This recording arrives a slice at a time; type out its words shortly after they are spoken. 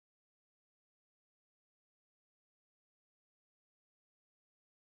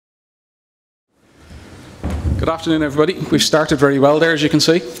Good afternoon, everybody. We've started very well there, as you can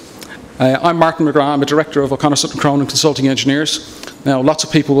see. I'm Martin McGrath. I'm a director of O'Connor Sutton Cronin Consulting Engineers. Now, lots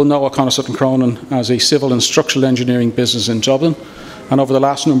of people will know O'Connor Sutton Cronin as a civil and structural engineering business in Dublin. And over the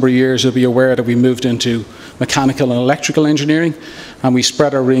last number of years, you'll be aware that we moved into mechanical and electrical engineering, and we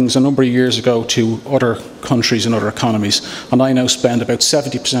spread our wings a number of years ago to other countries and other economies. And I now spend about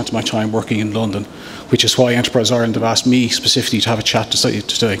 70% of my time working in London, which is why Enterprise Ireland have asked me specifically to have a chat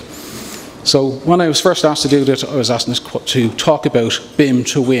today. So when I was first asked to do this, I was asked to talk about BIM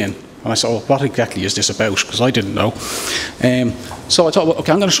to win. And I said, oh, what exactly is this about? Because I didn't know. So I thought, well,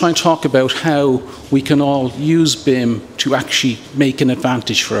 okay, I'm going to try and talk about how we can all use BIM to actually make an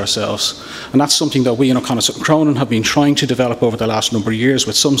advantage for ourselves. And that's something that we in O'Connor Sutton Cronin have been trying to develop over the last number of years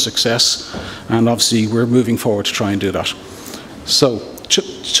with some success. And obviously, we're moving forward to try and do that. So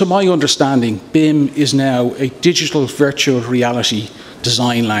to my understanding, BIM is now a digital virtual reality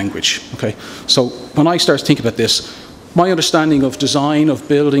design language. Okay, so when I start to think about this, my understanding of design of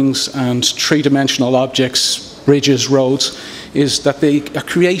buildings and three-dimensional objects, bridges, roads, is that they are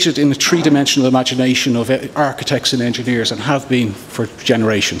created in a three-dimensional imagination of architects and engineers and have been for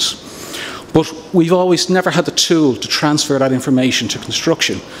generations. But we've always never had the tool to transfer that information to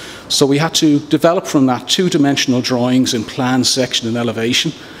construction. So we had to develop from that two-dimensional drawings in plan, section and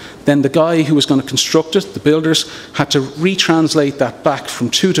elevation. Then the guy who was going to construct it, the builders, had to retranslate that back from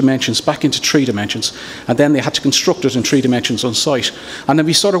 2 dimensions back into 3 dimensions, and then they had to construct it in 3 dimensions on site. And then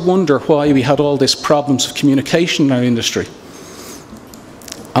we sort of wonder why we had all these problems of communication in our industry.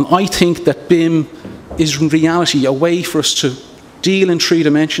 And I think that BIM is in reality a way for us to deal in 3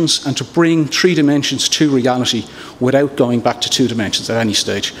 dimensions and to bring 3 dimensions to reality without going back to 2 dimensions at any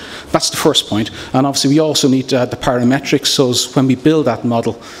stage. That's the first point. And obviously we also need to add the parametrics, so as when we build that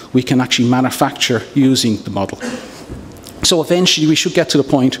model, we can actually manufacture using the model. So eventually we should get to the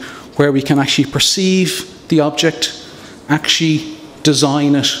point where we can actually perceive the object, actually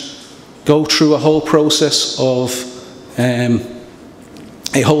design it, go through a whole process of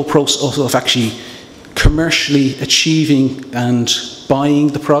actually commercially achieving and buying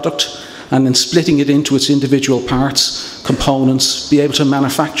the product, and then splitting it into its individual parts, components, be able to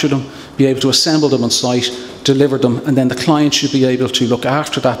manufacture them, be able to assemble them on site, deliver them, and then the client should be able to look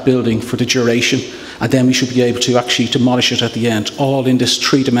after that building for the duration, and then we should be able to actually demolish it at the end, all in this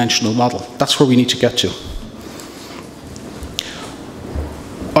 3-dimensional model. That's where we need to get to.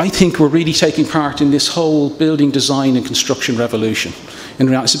 I think we're really taking part in this whole building design and construction revolution. In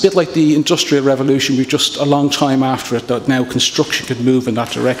reality, it's a bit like the Industrial Revolution. We're just a long time after it, that now construction could move in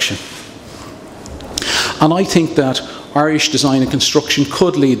that direction. And I think that Irish design and construction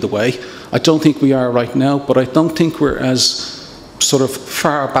could lead the way. I don't think we are right now, but I don't think we're as sort of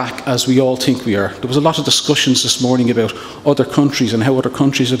far back as we all think we are. There was a lot of discussions this morning about other countries and how other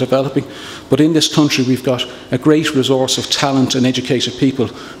countries are developing. But in this country, we've got a great resource of talent and educated people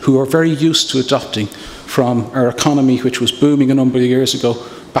who are very used to adopting from our economy, which was booming a number of years ago,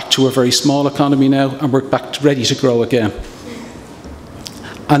 back to a very small economy now, and we're back ready to grow again.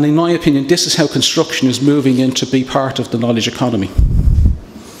 And in my opinion, this is how construction is moving in to be part of the knowledge economy.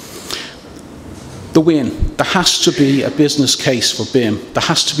 The win. There has to be a business case for BIM. There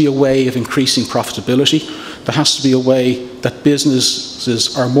has to be a way of increasing profitability. There has to be a way that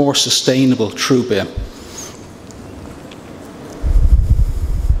businesses are more sustainable through BIM.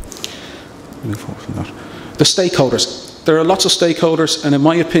 Move forward from that. The stakeholders. There are lots of stakeholders, and in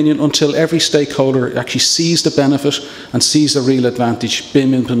my opinion, until every stakeholder actually sees the benefit and sees the real advantage,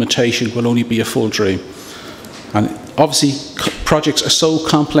 BIM implementation will only be a full dream. And obviously, projects are so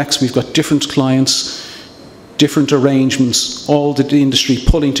complex. We've got different clients, different arrangements, all the industry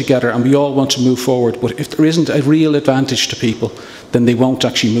pulling together, and we all want to move forward. But if there isn't a real advantage to people, then they won't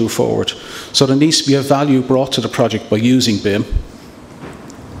actually move forward. So there needs to be a value brought to the project by using BIM.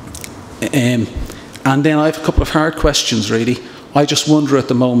 And then I have a couple of hard questions, really. I just wonder at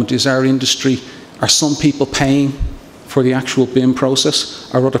the moment, is our industry, are some people paying for the actual BIM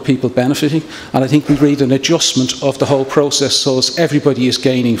process? Are other people benefiting? And I think we need an adjustment of the whole process so as everybody is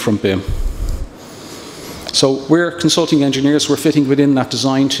gaining from BIM. So we're consulting engineers, we're fitting within that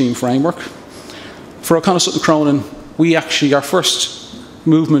design team framework. For O'Connor Sutton Cronin, we actually, our first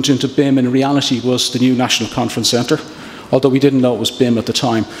movement into BIM in reality was the new National Conference Centre, although we didn't know it was BIM at the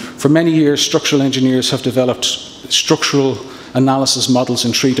time. For many years, structural engineers have developed structural analysis models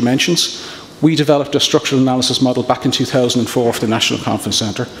in 3 dimensions. We developed a structural analysis model back in 2004 for the National Conference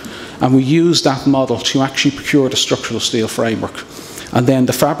Centre, and we used that model to actually procure the structural steel framework. And then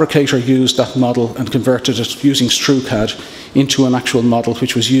the fabricator used that model and converted it using StruCAD into an actual model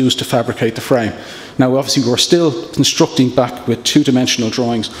which was used to fabricate the frame. Now obviously we're still constructing back with two-dimensional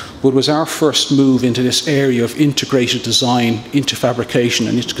drawings, but it was our first move into this area of integrated design into fabrication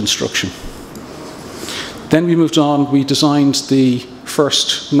and into construction. Then we moved on, we designed the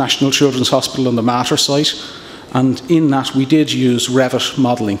first National Children's Hospital on the Mater site, and in that we did use Revit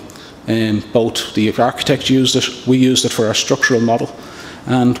modelling. Both the architect used it, we used it for our structural model,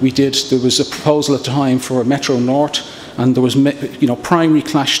 and there was a proposal at the time for Metro North, and there was primary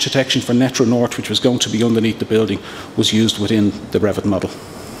clash detection for Metro North, which was going to be underneath the building, was used within the Revit model.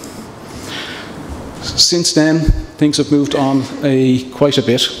 Since then, things have moved on quite a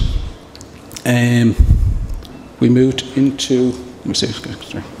bit. We moved into, let me see,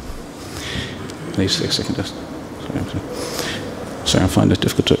 sorry. Please take a second. Sorry, I find it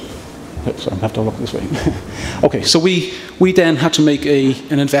difficult to. So I have to look this way. Okay, so we then had to make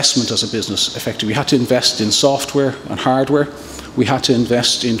an investment as a business, effectively. We had to invest in software and hardware. We had to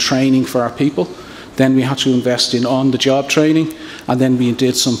invest in training for our people. Then we had to invest in on-the-job training, and then we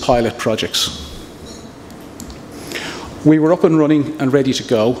did some pilot projects. We were up and running and ready to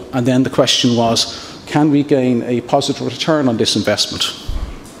go, and then the question was, can we gain a positive return on this investment?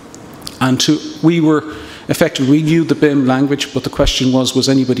 And we knew the BIM language, but the question was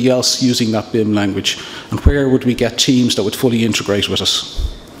anybody else using that BIM language? And where would we get teams that would fully integrate with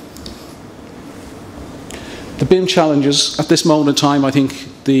us? The BIM challenges, at this moment in time, I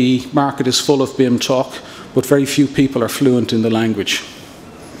think the market is full of BIM talk, but very few people are fluent in the language.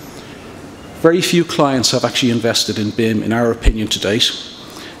 Very few clients have actually invested in BIM, in our opinion, to date.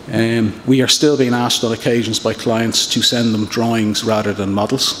 We are still being asked on occasions by clients to send them drawings rather than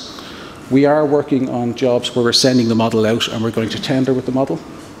models. We are working on jobs where we're sending the model out and we're going to tender with the model.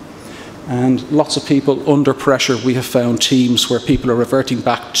 And lots of people under pressure, we have found teams where people are reverting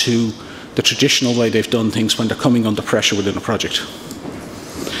back to the traditional way they've done things when they're coming under pressure within a project.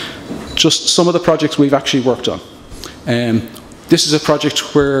 Just some of the projects we've actually worked on. This is a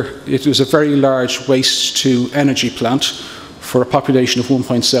project where it was a very large waste to energy plant for a population of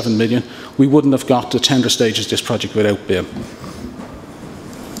 1.7 million. We wouldn't have got to tender stages of this project without BIM.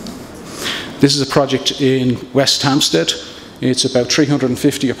 This is a project in West Hampstead. It's about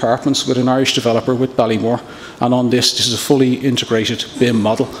 350 apartments with an Irish developer with Ballymore. And on this is a fully integrated BIM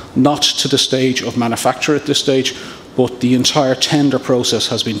model, not to the stage of manufacture at this stage, but the entire tender process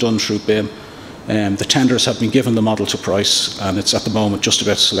has been done through BIM. The tenders have been given the model to price, and it's at the moment just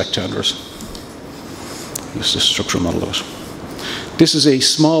about to select tenders. This is the structural model of it. This is a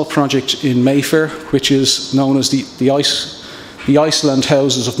small project in Mayfair, which is known as the Iceland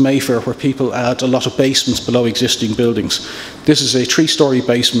houses of Mayfair, where people add a lot of basements below existing buildings. This is a 3-story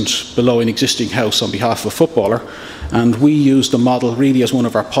basement below an existing house on behalf of a footballer, and we used the model really as one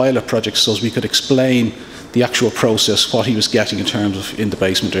of our pilot projects so as we could explain the actual process, what he was getting in terms of in the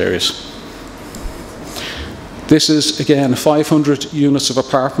basement areas. This is, again, 500 units of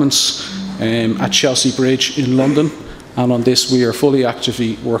apartments at Chelsea Bridge in London, and on this we are fully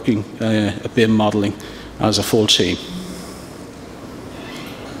actively working a BIM modelling as a full team.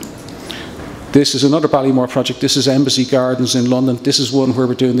 This is another Ballymore project. This is Embassy Gardens in London. This is one where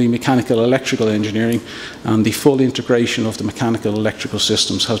we're doing the mechanical electrical engineering, and the full integration of the mechanical electrical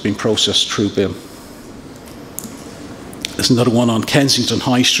systems has been processed through BIM. There's another one on Kensington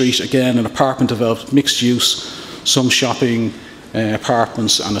High Street, again an apartment developed, mixed use, some shopping,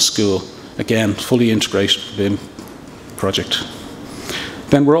 apartments and a school. Again, fully integrated BIM project.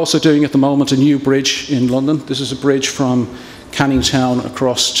 Then we're also doing at the moment a new bridge in London. This is a bridge from Canning Town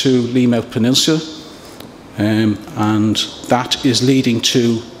across to Leamouth Peninsula, and that is leading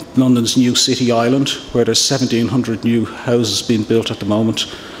to London's new City Island, where there's 1,700 new houses being built at the moment.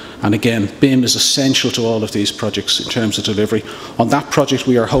 And again, BIM is essential to all of these projects in terms of delivery. On that project,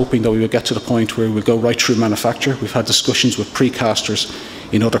 we are hoping that we will get to the point where we'll go right through manufacture. We've had discussions with precasters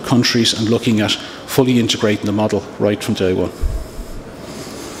in other countries and looking at fully integrating the model right from day one.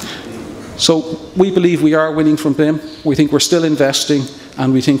 So we believe we are winning from BIM. We think we're still investing,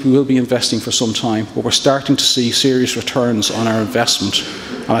 and we think we will be investing for some time, but we're starting to see serious returns on our investment.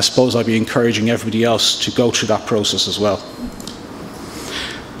 And I suppose I'd be encouraging everybody else to go through that process as well.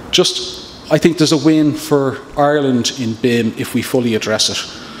 I think there's a win for Ireland in BIM if we fully address it.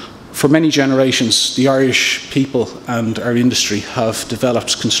 For many generations, the Irish people and our industry have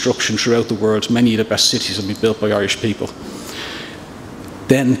developed construction throughout the world. Many of the best cities have been built by Irish people.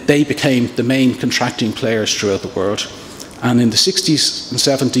 Then they became the main contracting players throughout the world. And in the 60s and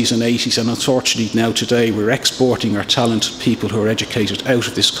 70s and 80s, and unfortunately now today, we're exporting our talented people who are educated out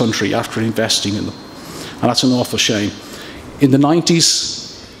of this country after investing in them. And that's an awful shame. In the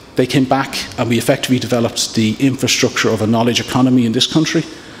 90s, they came back and we effectively developed the infrastructure of a knowledge economy in this country.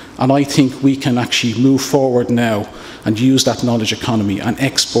 And I think we can actually move forward now and use that knowledge economy and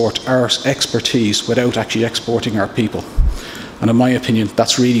export our expertise without actually exporting our people. And in my opinion,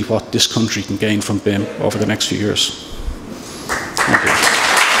 that's really what this country can gain from BIM over the next few years.